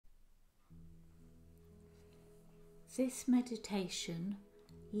This meditation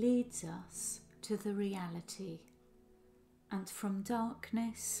leads us to the reality and from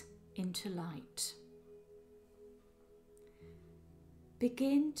darkness into light.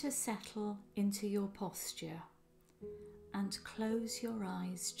 Begin to settle into your posture and close your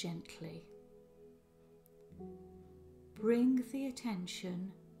eyes gently. Bring the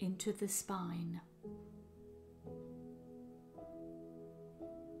attention into the spine.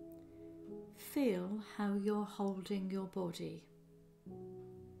 Feel how you're holding your body.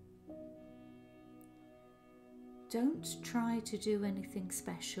 Don't try to do anything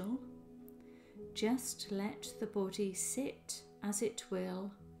special. Just let the body sit as it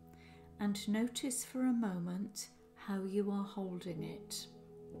will and notice for a moment how you are holding it.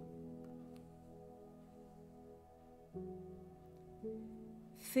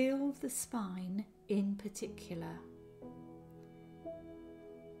 Feel the spine in particular.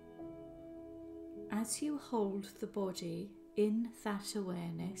 As you hold the body in that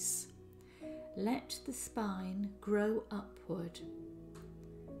awareness, let the spine grow upward.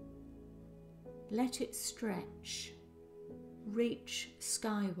 Let it stretch, reach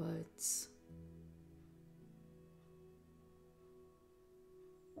skywards.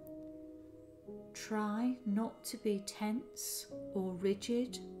 Try not to be tense or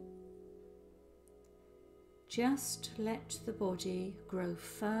rigid. Just let the body grow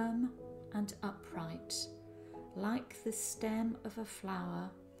firm and upright, like the stem of a flower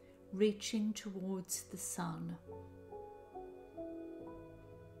reaching towards the sun.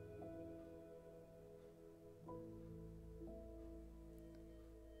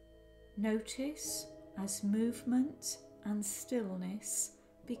 Notice as movement and stillness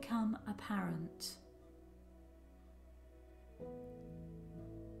become apparent.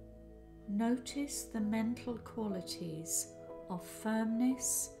 Notice the mental qualities of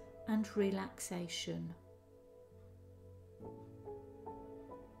firmness and relaxation.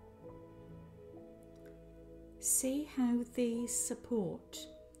 See how these support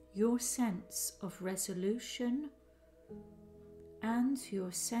your sense of resolution and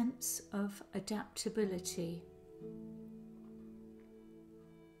your sense of adaptability.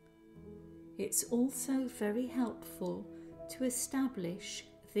 It's also very helpful to establish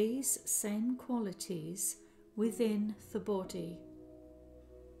these same qualities within the body.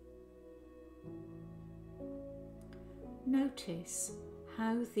 Notice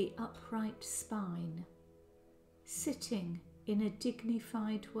how the upright spine, sitting in a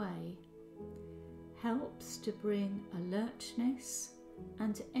dignified way, helps to bring alertness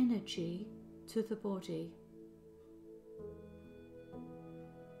and energy to the body.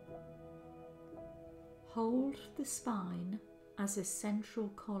 Hold the spine as a central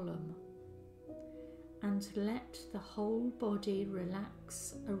column and let the whole body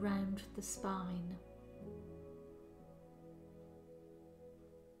relax around the spine.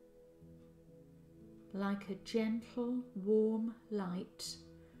 Like a gentle, warm light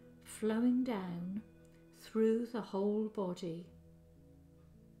flowing down through the whole body,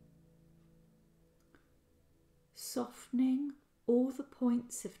 softening all the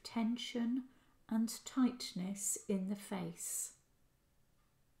points of tension and tightness in the face.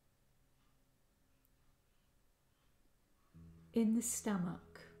 In the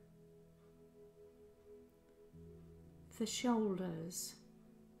stomach, the shoulders,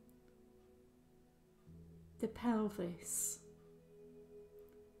 the pelvis,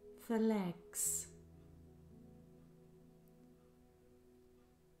 the legs,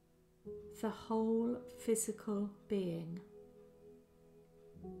 the whole physical being.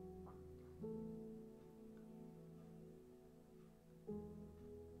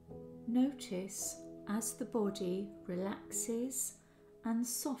 Notice as the body relaxes and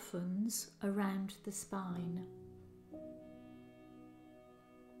softens around the spine.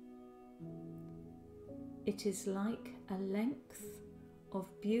 It is like a length of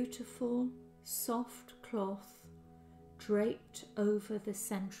beautiful, soft cloth draped over the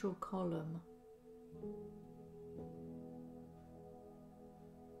central column.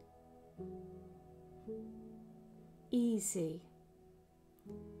 Easy,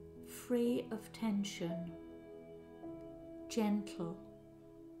 free of tension, gentle.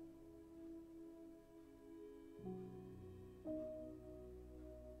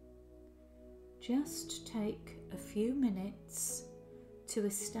 Just take a few minutes to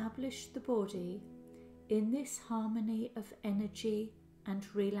establish the body in this harmony of energy and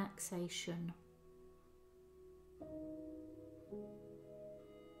relaxation.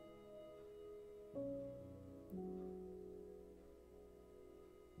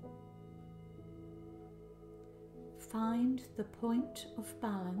 Find the point of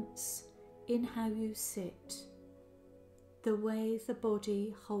balance in how you sit. the way the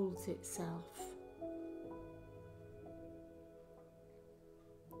body holds itself.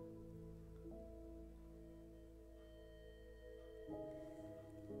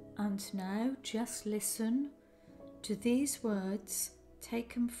 And now just listen to these words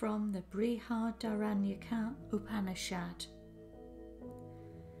taken from the Brihadaranyaka Upanishad.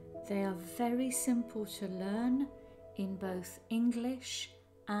 They are very simple to learn in both English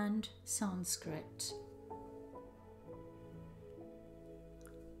and Sanskrit.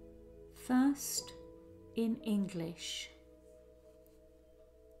 First, in English.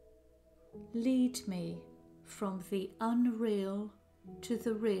 Lead me from the unreal to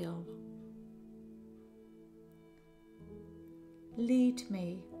the real. Lead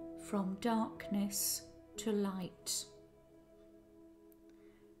me from darkness to light.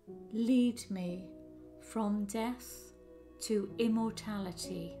 Lead me from death to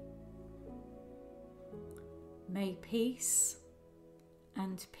immortality. May peace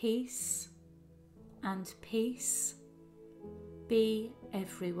and peace and peace be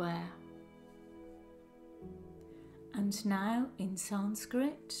everywhere. And now in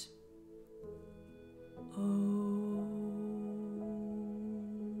Sanskrit, Om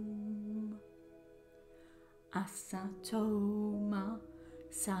Asatoma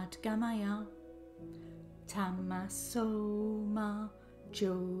Sadgamaya Tamasoma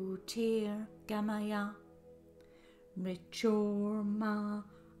Jyotirgamaya Mrichorma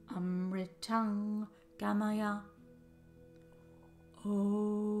Amritang Gamaya.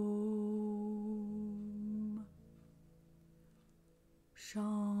 Om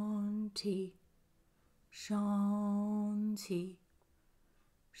Shanti Shanti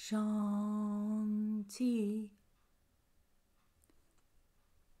Shanti.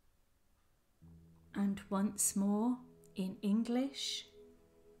 And once more in English.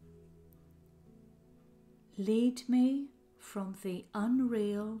 Lead me from the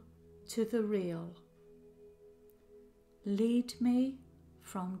unreal to the real. Lead me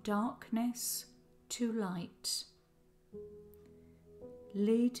from darkness to light.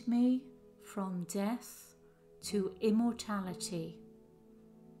 Lead me from death to immortality.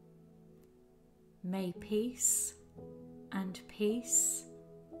 May peace and peace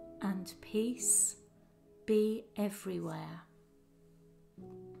and peace be everywhere.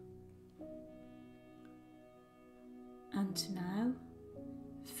 And now,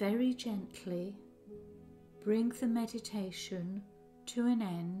 very gently, bring the meditation to an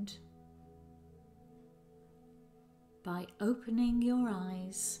end by opening your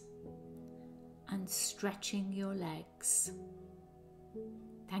eyes and stretching your legs.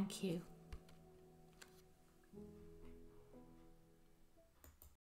 Thank you.